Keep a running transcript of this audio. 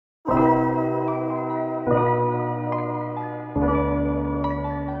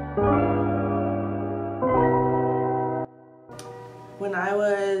I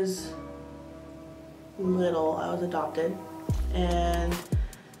was little, I was adopted, and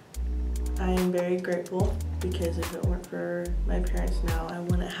I am very grateful because if it weren't for my parents now, I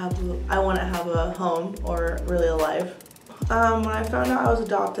wouldn't have a home or really a life. When I found out I was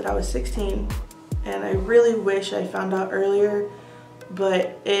adopted, I was 16, and I really wish I found out earlier,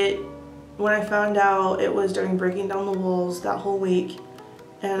 but when I found out, it was during breaking down the walls that whole week,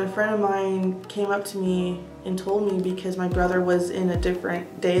 and a friend of mine came up to me and told me because my brother was in a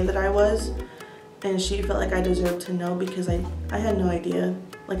different day that I was, and she felt like I deserved to know because I had no idea.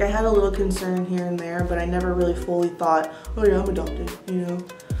 Like, I had a little concern here and there, but I never really fully thought, oh yeah, I'm adopted, you know?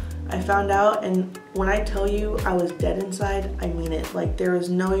 I found out, and when I tell you I was dead inside, I mean it. Like, there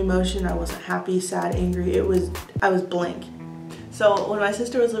was no emotion. I wasn't happy, sad, angry. I was blank. So when my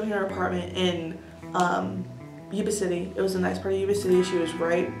sister was living in her apartment in Yuba City, it was a nice part of Yuba City. She was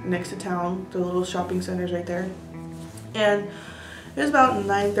right next to town. The little shopping center's right there. And it was about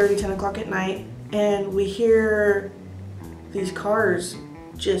 9:30, 10 o'clock at night, and we hear these cars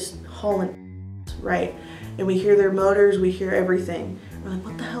just hauling, right? And we hear their motors, we hear everything. We're like,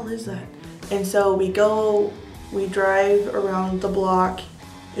 what the hell is that? And so we drive around the block,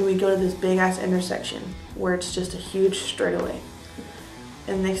 and we go to this big ass intersection where it's just a huge straightaway.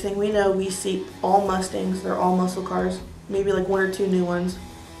 And the next thing we know, we see all Mustangs. They're all muscle cars, maybe like 1 or 2 new ones,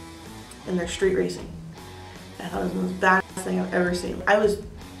 and they're street racing. I thought it was the most badass thing I've ever seen. I was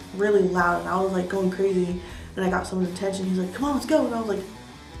really loud, and I was like going crazy, and I got someone's attention. He's like, come on, let's go. And I was like,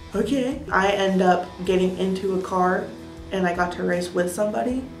 okay. I end up getting into a car, and I got to race with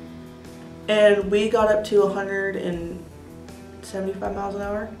somebody, and we got up to 175 miles an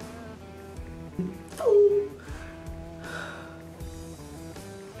hour. It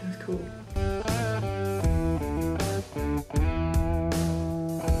was cool.